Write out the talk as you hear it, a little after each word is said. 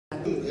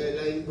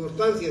La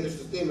importancia de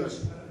estos temas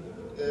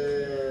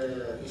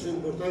y su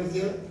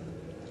importancia,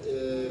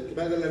 que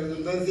valga la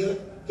redundancia,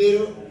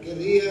 pero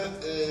querría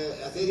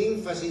hacer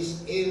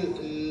énfasis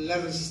en la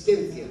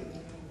resistencia.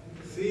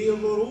 في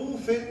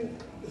ظروف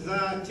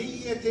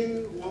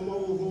ذاتية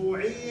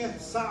وموضوعية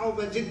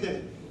صعبة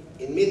جدا.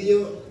 En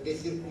medio de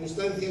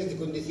circunstancias, de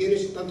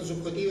condiciones tanto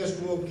subjetivas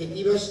como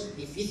objetivas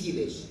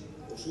difíciles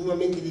o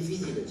sumamente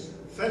difíciles.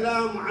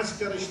 فلا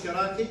معسكر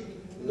اشتراكي.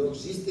 No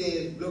existe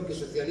el bloque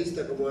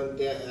socialista como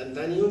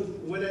antaño,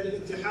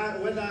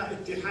 ولا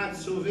اتحاد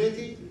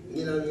سوفيتي،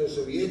 ni la Unión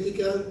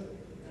Soviética,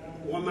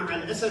 ومع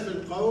الأسف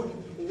القول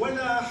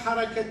ولا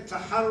حركة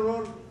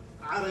تحرر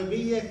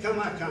عربية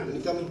كما كان. ni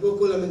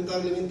tampoco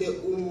lamentablemente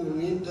un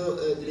movimiento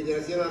de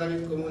liberación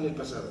árabe como en el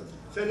pasado.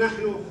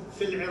 فنحن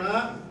في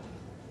العراق،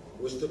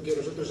 Puesto que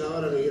nosotros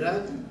ahora en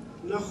Irak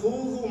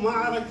نخوض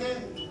معركة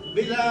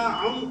بلا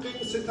عمق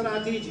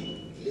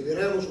استراتيجي.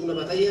 lideramos una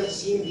batalla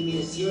sin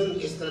dimensión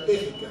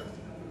estratégica.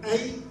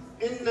 أي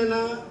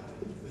أننا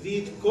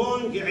فيت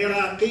كونغ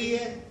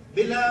عراقية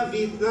بلا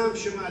فيتنام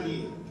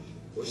شمالية.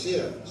 O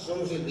sea,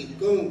 somos el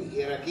Vietcong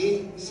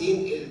iraquí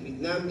sin el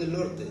Vietnam del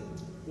norte.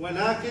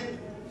 ولكن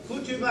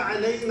كتب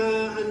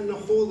علينا أن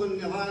نخوض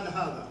النضال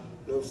هذا.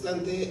 No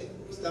obstante,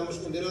 estamos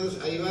condenados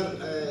a llevar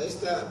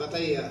esta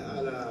batalla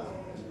a la...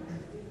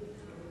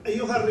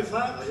 أيها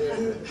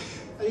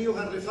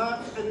الرفاق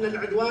أن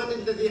العدوان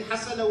الذي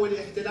حصل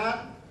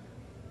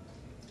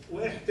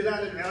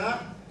واحتلال العراق،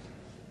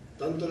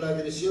 tanto la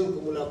agresión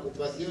como la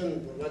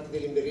ocupación por parte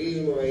del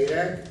imperialismo a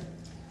Irak,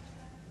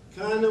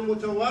 كان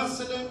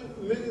متواصلا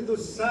منذ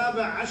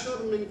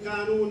 17 من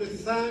كانون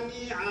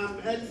الثاني عام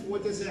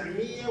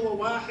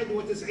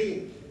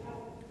 1991.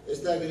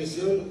 Esta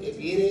agresión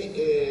viene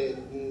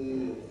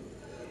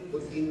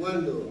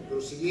continuando,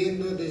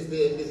 prosiguiendo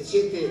desde el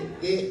 17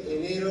 de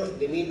enero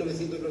de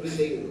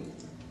 1991.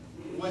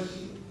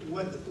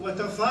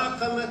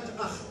 وتفاقمت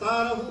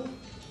أخطاره،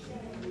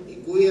 y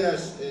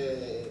cuyas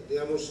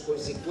digamos,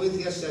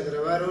 consecuencias se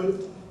agravaron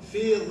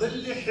في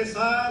ظل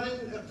حصار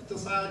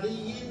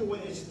اقتصادي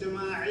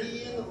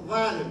واجتماعي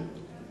ظالم.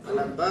 al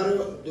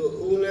amparo de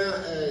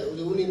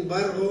un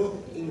embargo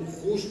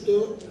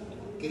injusto,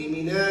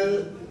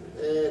 criminal,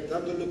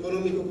 tanto en lo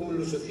económico como en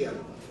lo social.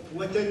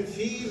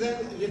 وتنفيذا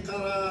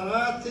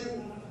لقرارات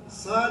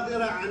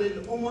صادرة عن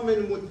الأمم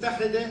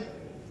المتحدة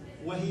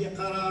وهي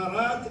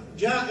قرارات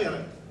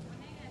جائرة.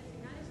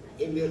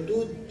 En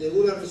virtud de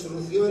unas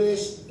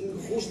resoluciones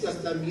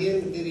injustas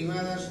también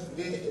derivadas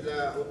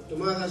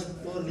tomadas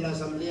por la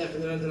Asamblea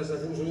General de las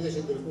Naciones Unidas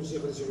y del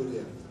Consejo de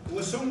Seguridad.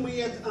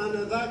 وسميت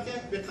آنذاك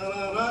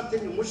بقرارات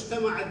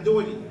المجتمع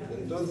الدولي.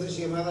 Entonces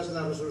llamadas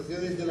las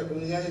resoluciones de la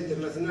comunidad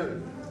internacional.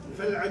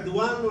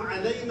 فالعدوان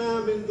علينا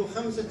منذ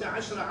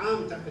 15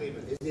 عام تقريبا.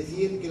 Es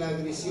decir, que la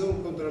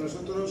agresión contra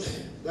nosotros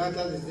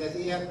data desde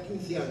hacía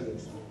 15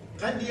 años.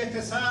 قد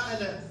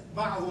يتساءل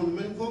بعض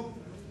منكم،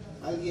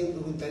 Alguien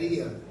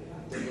preguntaría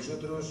de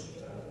nosotros,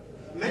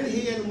 من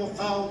هي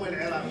المقاومة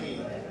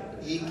العراقية؟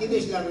 ¿y quién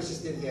es la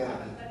resistencia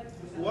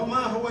iraquí?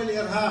 وما هو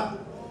الإرهاب؟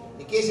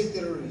 ¿Y qué es el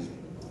terrorismo?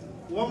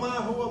 وما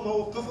هو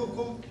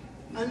موقفكم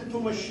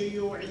أنتم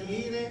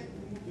الشيوعيين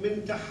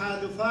من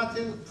تحالفات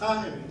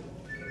قائمة؟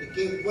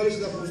 ¿Y cuál es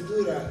la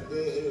postura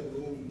de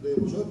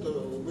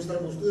vosotros, vuestra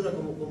postura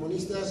como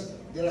comunistas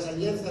de las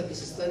alianzas que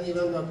se están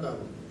llevando a cabo?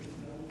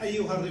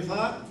 أيها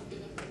الرفاق،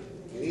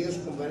 Queridos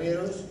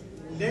compañeros,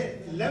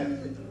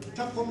 لم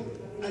تقم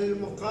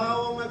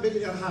المقاومة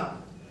بالإرهاب.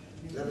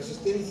 la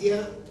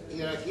resistencia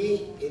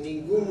iraquí en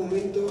ningún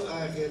momento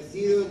ha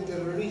ejercido el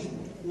terrorismo.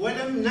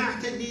 ولم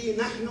نعتدي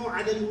نحن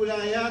على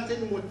الولايات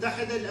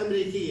المتحدة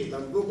الأمريكية.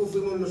 Tampoco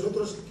fuimos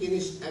nosotros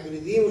quienes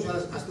agredimos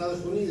a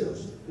Estados Unidos.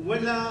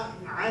 ولا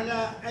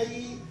على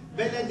أي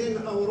بلد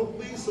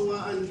أوروبي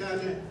سواء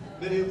كان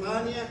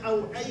بريطانيا أو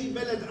أي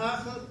بلد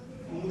آخر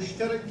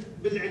مشترك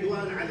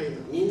بالعدوان علينا.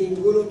 Ni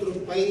ningún otro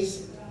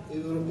país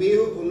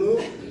europeo o no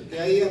que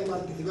haya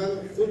participado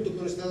junto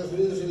con Estados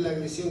Unidos en la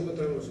agresión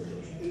contra nosotros.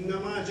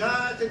 إنما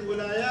جاءت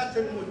الولايات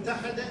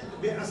المتحدة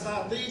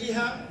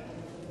بأساطيلها.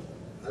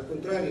 Al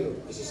contrario,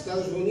 es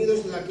Estados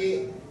Unidos la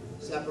que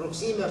se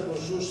aproxima por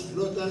sus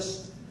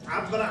flotas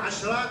عبر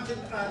عشرات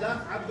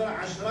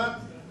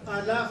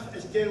آلاف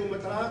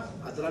الكيلومترات،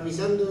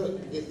 atravesando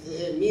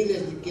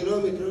miles de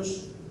kilómetros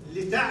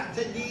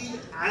لتعتدي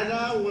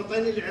على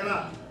وطن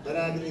العراق.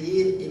 para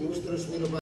agredir en nuestro suelo.